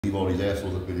Leave all these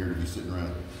assholes up in here to be sitting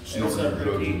around snorting their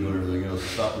drugs and doing everything else.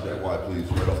 Stop with that why, please,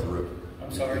 right off the rip.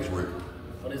 I'm sorry? It's Rick.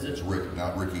 What is it? It's Rick,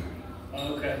 not Ricky.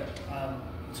 Oh, okay.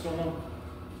 What's going on?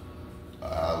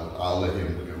 I'll let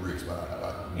him look at Rick's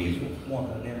behind. He's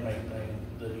one of the inmate thing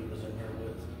that he was in here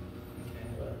with.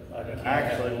 Okay. But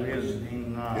actually, we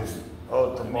visiting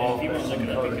oath of office and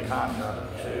code of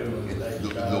conduct too. It's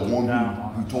the one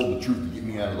who told the truth to get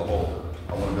me out of the hole.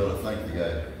 I want to be able to thank the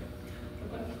guy.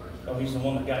 Oh, he's the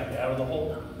one that got you out of the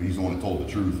hole? But he's the one that told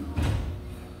the truth.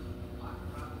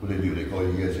 What they do? They call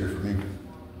you guys here for me?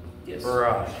 Yes. For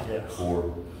us, yes.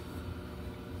 For?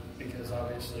 Because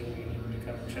obviously we needed to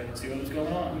come and check and see what was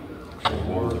going on.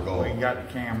 What was it called? We got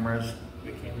the cameras.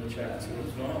 We came to check and see what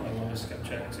was going on. They wanted us to come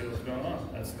check and see what's going on.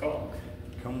 That's the call.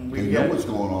 They know what's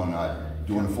going on. I'm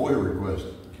doing a FOIA request.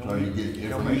 Trying to get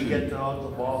information. Can we get the oath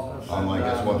of office? I'm like,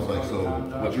 that's what it's like. So,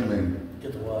 what's your name?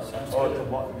 Get the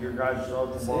what? Your guys'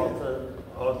 oath of office.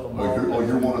 Oh,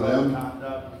 you're one of them?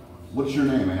 What's your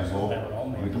name, asshole?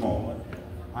 I mean, come on.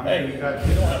 Hey, you guys,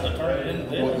 you don't have to turn it into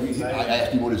this. I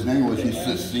asked him what his name was. He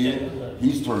says, see it.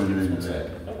 He's turning it into that.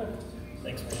 Okay.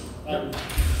 Thanks, man.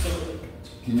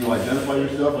 Can you identify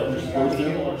yourself like you're supposed to?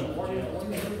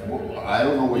 Well, I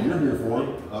don't know what you're here for.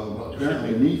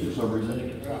 Apparently me, for some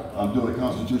reason. I'm doing a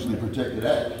constitutionally protected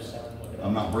act.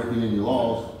 I'm not breaking any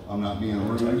laws. I'm not being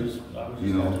rude.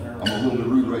 You know, I'm a little bit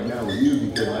rude right now with you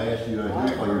because I asked you to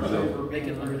identify yourself.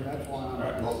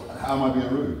 Well, how am I being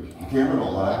rude? The camera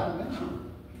don't lie.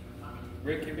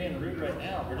 Rick, you're being rude right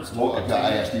now. We're just Well,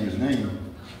 I asked him his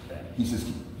name. He says,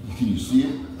 can you see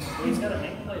it? Well, he's got a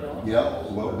nameplate on. Yeah,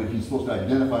 well, but he's supposed to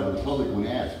identify to the public when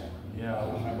asked.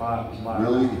 Yeah,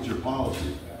 Really? It's your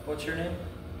policy. What's your name?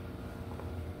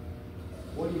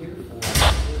 What are you here for?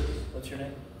 What's your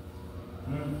name?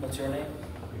 Hmm? What's your name?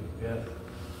 Yeah.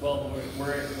 Well,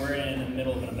 we're in the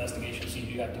middle of an investigation, so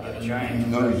you have to give us your name.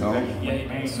 No, you don't.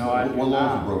 Yeah, you do. What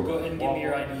laws are broke? Go ahead and give me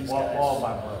your IDs, guys. What law am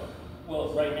I broke?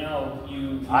 Well, right now,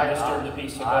 you disturbed the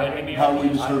peace, so go ahead and give me your How are we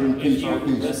IDs. disturbing the peace or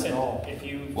peace? Listen, if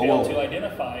you fail to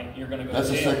identify, you're going to go to jail. That's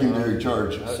a secondary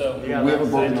charge. So, we haven't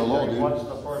broken the law, What's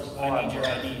dude. the first law? I need your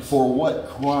IDs. For what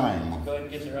crime? Go ahead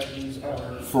and get their IDs.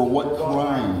 For what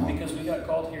crime? Because we got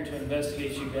called here to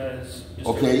investigate you guys.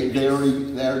 Okay, they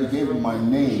already gave me my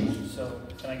name. So,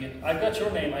 I've got your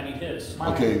name, I need his.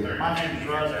 Okay. My name's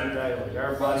Rusty Daly.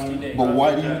 Everybody. But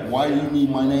why do you need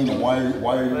my name and why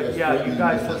are you guys Yeah, you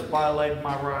guys me? just violated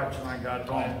my rights and I got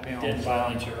on film. Didn't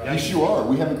violate your rights. Yes, you are.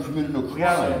 We haven't committed no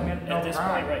crime. At this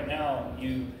point right now,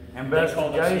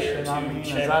 Investigation, I mean,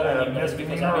 is that a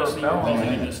misdemeanor or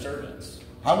felony? A disturbance.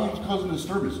 How are you causing a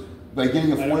disturbance? By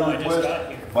getting a FOIA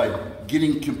request? By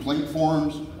getting complaint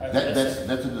forms?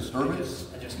 That's a disturbance?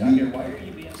 I just got here. Why are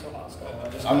you being so hostile?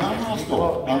 I'm not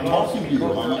hostile. I'm talking to you.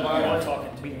 You're not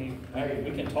talking to me.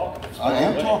 We can talk. I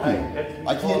am talking.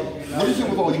 I can't. What is it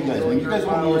with all you guys? When you guys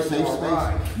want me a safe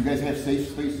space, you guys have safe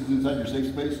spaces inside your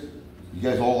safe space? You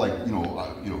guys all like, you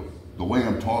know, the way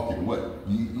I'm talking, what?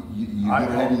 You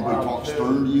never had anybody talk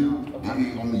stern to you?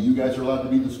 Only you guys are allowed to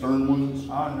be the stern ones?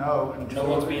 Oh, no. No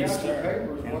one's being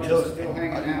stern. Because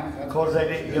they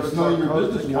didn't give us It's none of your our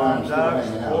business why I'm still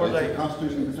hanging conduct, out. or It's a they,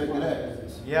 constitutionally protected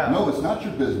act. yeah. No, it's not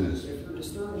your business.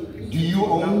 Do you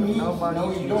own me? Nobody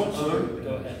No, you don't, sir.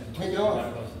 Go ahead. Take it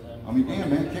off. I mean, damn,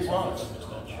 man, kick rocks.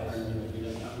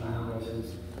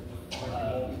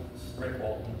 Rick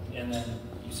Walton. And then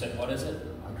you said, what is it?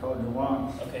 I told you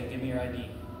once. Okay, give me your ID.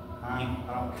 I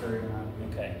don't carry an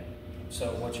ID. Okay.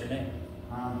 So what's your name?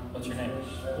 Huh? What's your name?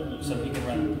 So he can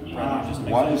run just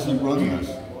Why is he running this?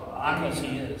 Because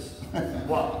he is.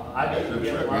 Well, I didn't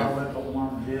get violent, but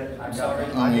one bit. sorry.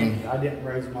 I didn't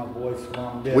raise my voice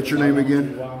one bit. What's your name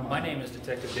again? My name is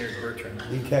Detective Derek Bertrand.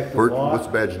 Detective What's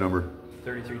badge number?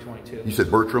 3322. You said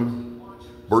Bertram?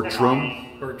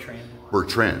 Bertram? Bertrand.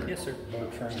 Bertrand. Yes, sir.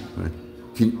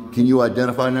 Can you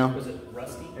identify now? Was it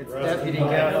Rusty? It's Deputy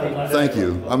Captain. Thank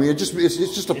you. I mean, it's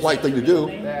just a polite thing to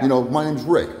do. You know, my name's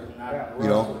Rick. You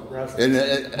know, and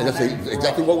that's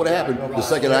exactly what would have happened the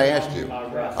second I asked you.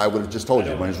 I would have just told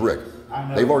you my name's Rick.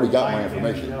 They've already got my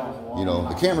information. You know,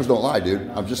 the cameras don't lie, dude.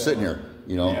 I'm just sitting here.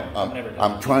 You know,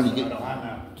 I'm trying to get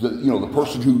the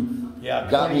person who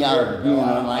got me out of being in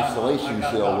an isolation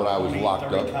cell when I was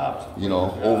locked up. You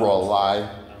know, over a lie,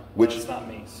 which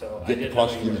get the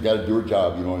prosecutor's got to do her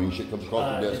job. You know what I mean? Shit comes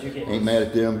across the desk. Ain't mad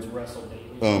at them.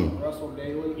 Russell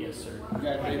Daly. Yes, sir. You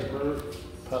got date of birth?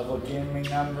 Public enemy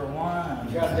number 1.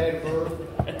 You got date of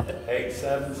birth?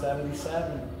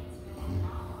 8777.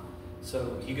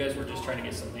 So you guys were just trying to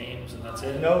get some names and that's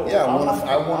it? No. Yeah, I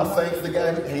want to thank the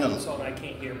guy. Hang on. So I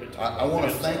can't hear, but I want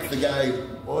to thank the guy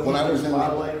when I was in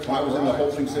the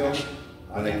holding cell.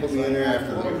 when they put me in there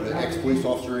after the ex-police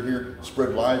officer in here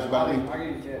spread lies about me,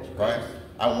 right?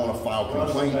 I want to file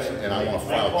complaints and I want to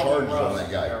file charges on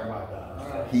that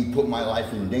guy. He put my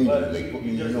life in danger. They put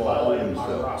me, all in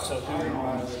himself. So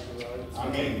who? I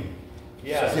mean,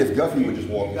 yeah. See, if Guffey would just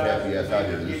walk his happy ass out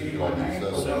here, this would all be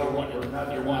settled. So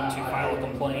you're wanting to file a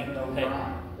complaint. Hey,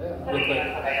 real quick,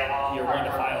 you're going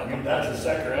to file a complaint. Is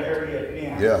that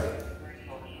correct? Yeah.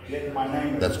 Getting my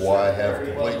name. That's why I have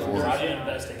complaint forms. Not an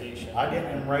investigation. I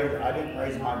didn't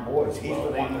raise my voice. He's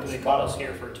the one that they called us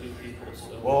here for 2 people.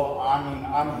 So. Well, I mean,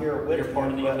 I'm here with you're him,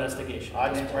 part of the but investigation.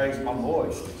 I didn't raise my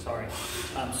voice. Sorry.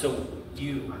 So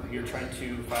you're trying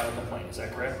to file a complaint. Is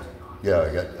that correct?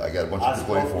 Yeah, I got a bunch of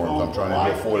complaint forms. I'm trying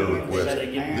to get FOIA requests.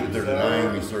 They're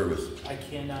denying me service. I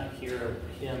cannot hear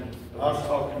him. I was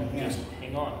talking to him. Just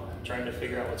hang on. I'm trying to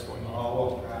figure out what's going on.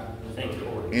 Oh, Thank you.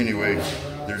 Anyways,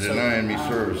 they're denying me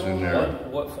service in there.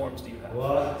 What forms do you have?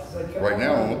 Right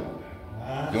now,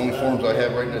 the only forms I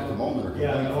have right now at the moment are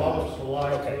complaint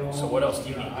forms. Okay, so what else do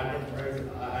you need?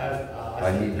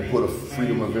 I need to put a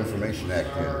Freedom of Information Act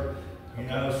in.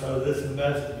 So this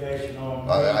investigation on.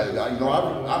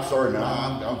 I'm sorry, man.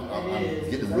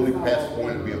 I'm getting really past the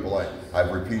point of being polite.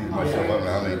 I've repeated myself, I don't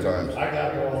know how many times. I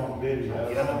got it on video.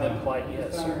 You haven't been polite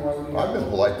yet, sir. I've been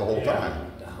polite the whole time.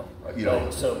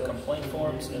 So complaint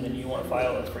forms, and then you want to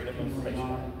file a Freedom of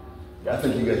Information. I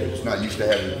think you guys are just not used to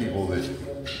having people that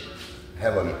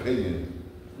have an opinion.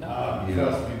 Ain't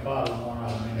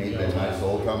been nice the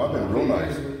whole time. I've been real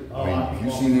nice. I mean, if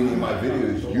you've seen any of my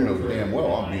videos, you know damn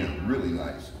well I'm being really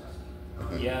nice.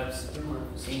 Yeah, I've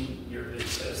seen your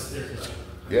videos.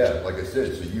 Yeah, like I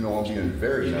said, so I'm being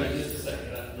very nice.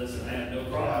 Listen, I have no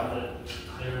problem with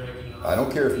it. I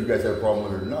don't care if you guys have a problem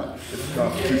with it or not. It's a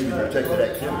constitutionally protected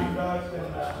activity.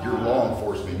 You're law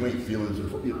enforcement. You ain't feelings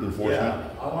enforcement. Yeah,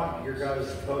 I want your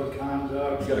guys' code of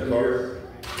conduct. You got a card?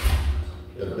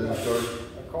 Got a business card?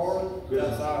 A card?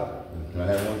 Outside. Can I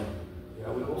have one? Yeah,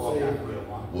 we will see.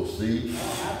 We'll see.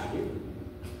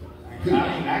 I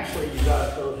mean, actually, you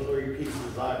got those 3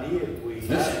 pieces I need if we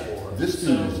had for it. This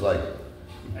dude is like,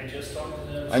 I just talked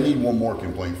to them. I need one more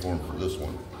complaint form for this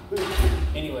one.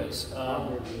 Anyways,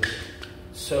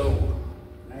 so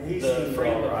He's the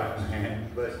freedom of right, man.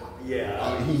 But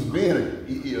yeah, he's being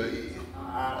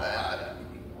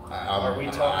Are we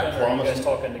talking? Or are you guys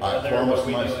talking together?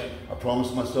 I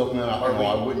promised myself, man,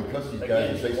 I wouldn't cuss these guys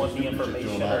and say some stupid shit to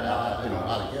them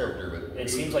out of character. But it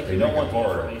seems like you don't want the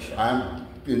information. I'm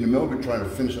in the middle of trying to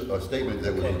finish a statement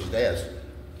that was just asked.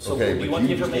 So okay, do you but want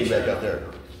you the just came information back out there.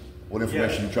 What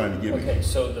information are you trying to give me? Okay,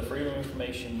 so the freedom of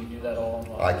information, you do that all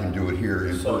online. I can do it here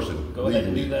in person. Go ahead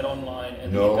and do that online.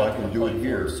 And no, I can do it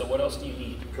here. So what else do you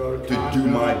need? To do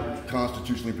my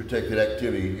constitutionally protected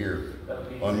activity here,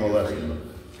 unmolested.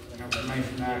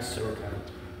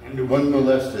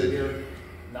 Unmolested.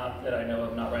 Not that I know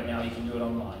of, not right now. You can do it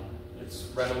online. It's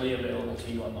readily available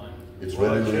to you online. It's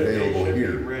readily available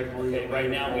here. Okay, right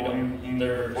now we don't.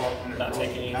 They're not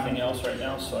taking anything else right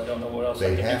now, so I don't know what else.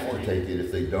 They have to take it.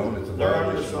 If they don't, it's a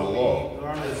violation of the law. They're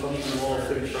under some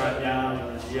lawsuits right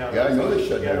now. Yeah, I know they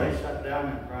shut down. Yeah, they shut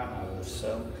down in front of us.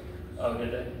 So,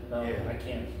 did they? No, Yeah. I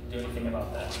can't do anything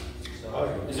about that. So,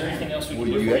 is there anything else we can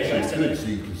Well, do you for actually you? could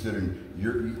see, considering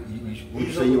you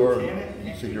say you are.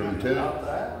 You say you're a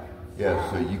lieutenant. Yeah,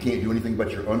 so you can't do anything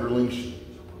but your underlings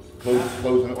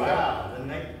closing up. Wow,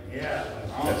 yeah,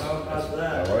 I don't know about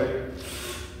that. All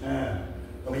right.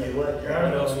 When you let your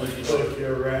underlings push you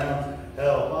around,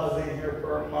 hell, if I was in here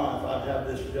for a month, I'd have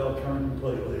this jail turned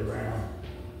completely around.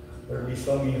 There'd be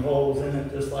so many holes in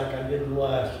it, just like I did the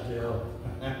last jail.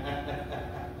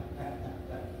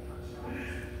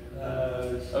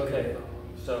 Okay,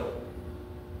 so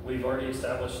we've already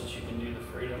established that you can do the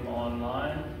freedom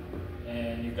online,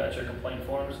 and you've got your complaint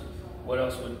forms. What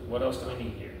else do we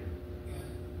need here?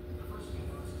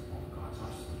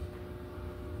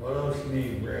 What else you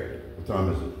need, Rick? What time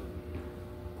is it?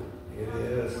 It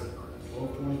is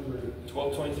 12:23.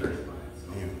 12:23.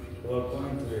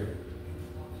 12:23.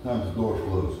 Time's the door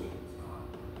closed.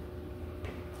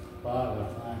 5, I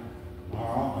think.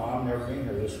 I've never been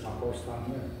here. This is my first time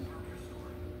here.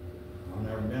 I've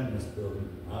never been in this building.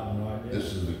 I have no idea. This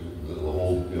is the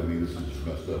whole. I mean, this is just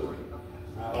messed up.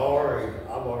 I've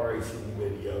already seen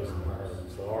videos and heard,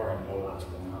 so I already know what's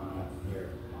going on out here.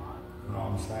 You know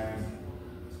what I'm saying?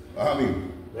 I mean,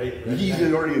 he's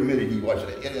already admitted he watched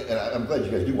it, and I'm glad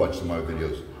you guys do watch some of my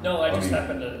videos. No, I just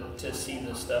happened to see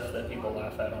the stuff that people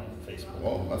laugh at on Facebook.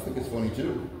 Well, I think it's funny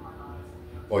too.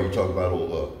 Oh, you talk about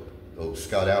old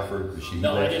Scott Alford?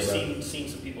 No, I just seen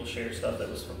some people share stuff that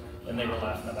was, and they were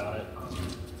laughing about it.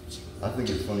 I think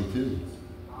it's funny too.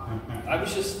 I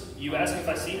was just, you asked me if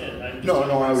I seen it. No,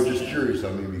 I was just curious.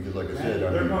 I mean, because like I said,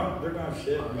 They're gonna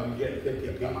sit and get 50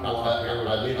 people out there with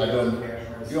I video done,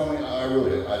 cameras. you know, I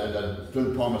mean, I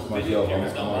done promise myself I'm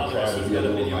cameras don't gonna try bother us, to it's be a got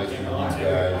a little video nicer to these camera on it.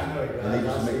 guys, and they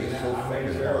just make it so I made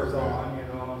fucking sure it hard, was man. on, you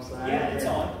know what I'm saying? Yeah, it's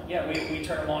on. Yeah, we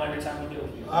turn them on every time we deal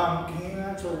with you. Can you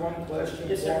answer one question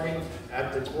Yes, sir. for me?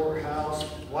 At the courthouse,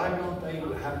 why don't they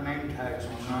have name tags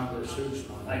on none of their suits?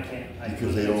 I can't.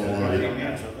 Because they don't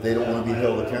want to be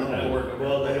held I don't accountable. work over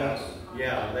Well, the they courthouse. don't,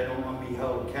 yeah, they don't want to be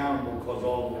held accountable because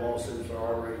all the lawsuits are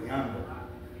already under.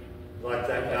 Like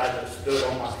that guy that stood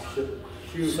on my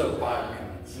shoe So- for 5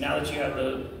 minutes. Now that you have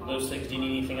those things, do you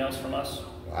need anything else from us?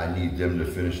 I need them to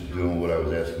finish doing what I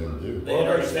was asking them to do. They had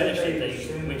already said finished it. they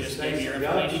sent We just gave you your Stacy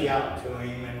information. out to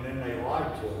him and then they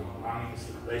lied to him. I mean,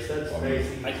 they said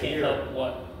Stacy. I can't help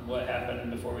what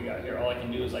happened before we got here. All I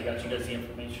can do is I got you guys the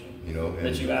information You know,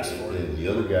 that you asked for. and the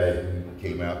other guy who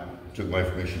came out, took my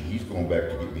information, he's going back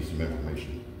to get me some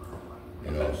information.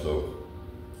 You know, so,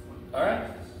 All right.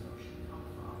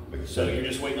 like I So said, you're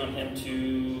just waiting on him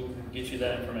to get you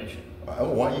that information. I don't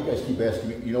know why you guys keep asking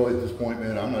me, you know, at this point,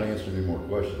 man, I'm not answering any more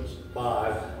questions.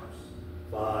 5.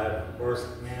 First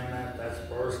Amendment, that's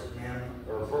First Amendment,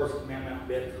 or First Amendment,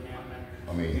 Fifth Amendment.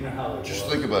 I mean, You know how it just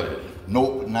works. think about it.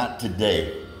 Nope, not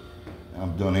today.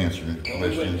 I'm done answering Well, we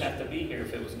wouldn't questions. have to be here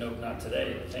if it was nope, not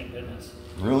today. Thank goodness.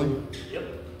 Really? Yep.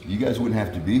 You guys wouldn't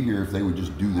have to be here if they would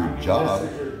just do their I mean, job.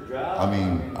 This is your job. I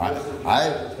mean, this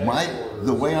is your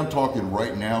the way I'm talking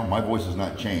right now, my voice has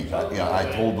not changed.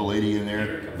 I told the lady in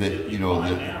there that, you know,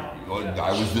 that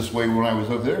I was this way when I was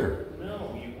up there.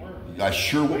 No, you weren't. I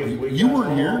sure, We you got weren't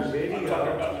all here. I'm video.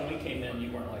 talking about when we came in,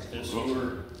 you weren't like this. You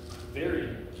were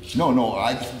very. No,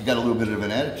 I just got a little bit of an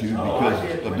attitude Oh, I because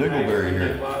did of when Dingleberry they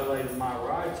here. violated my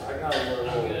rights. I got a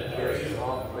little pissed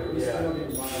off, but yeah.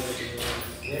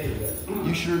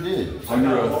 You sure did.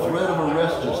 Under a threat of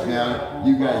arrest just now,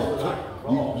 you guys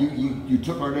took, you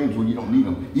took our names when you don't need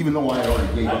them, even though I had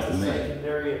already gave up That's the a name.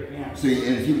 secondary offense. See,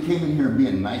 and if you came in here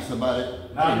being nice about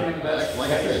it, Not an like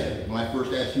I said, when I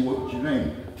first asked you what's your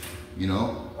name, you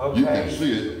know, you Okay. can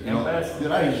see it, you know,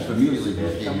 then I just immediately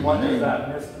just gave you my name.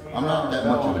 I'm not that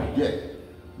much of a dick,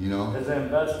 you know. Is the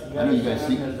I know you guys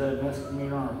see- investigation, is it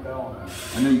misdemeanor or felony?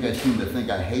 I know you guys seem to think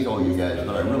I hate all you guys,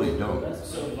 but I really don't.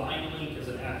 So Vinelink is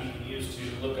an app you can use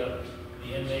to look up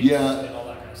the inmates Yeah. and all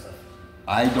that kind of stuff.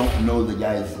 I don't know the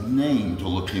guy's name to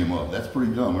look him up. That's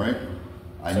pretty dumb, right?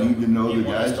 I So need to know you the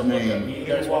want us guy's to look up- name You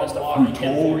guys want us to who find him for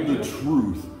told the you?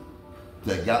 truth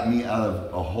that got me out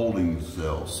of a holding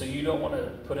cell. So you don't want to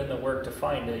put in the work to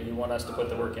find it. You want us to put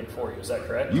the work in for you. Is that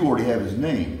correct? You already have his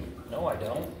name. No, I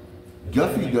don't.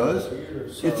 Guffey does.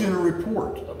 It's in a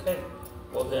report. Okay.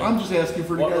 Well then. I'm just asking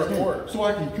for the What guy's name report? so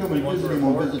I can come and You want visit the him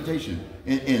on report? visitation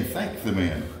and thank the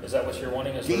man. Is that what you're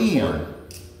wanting us to report? Damn.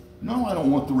 No, I don't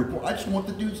want the report. I just want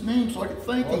the dude's name so I can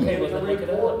thank Okay, him. well then look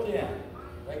it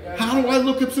up. How do I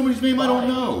look up somebody's name I don't Fine.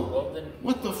 know? Well then.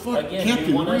 What the fuck? Again, Captain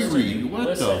you want us to Riri, what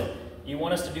listen. the? You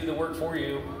want us to do the work for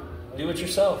you. Do it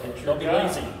yourself. Don't be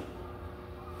lazy.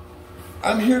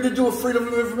 I'm here to do a Freedom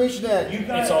of Information Act.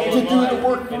 It's all to do online. the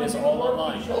work. It is all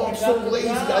online. Oh, I'm so lazy.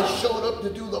 I showed up to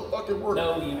do the fucking work.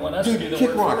 No, you want us Dude, to do the kick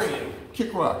work rocks. for you.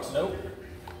 Kick rocks. Nope.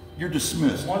 You're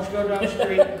dismissed. Why don't you go down the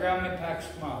street and grab me a pack of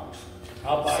smokes?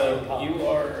 I'll buy you a So pop. you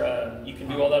are, you can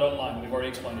do all that online. We've already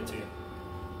explained it to you.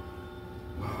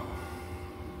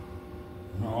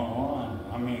 No, online.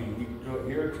 I mean, you can do it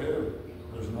here too.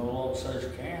 There's no law that says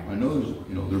you can't. I know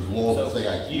there's laws that say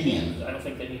I you can. need, I don't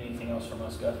think they need anything else from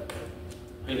us, Guy.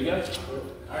 Good to go?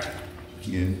 All right.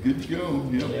 Yeah, good to go.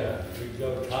 Yep. Yeah, you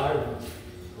go tired.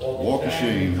 Walk of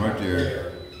shame right there.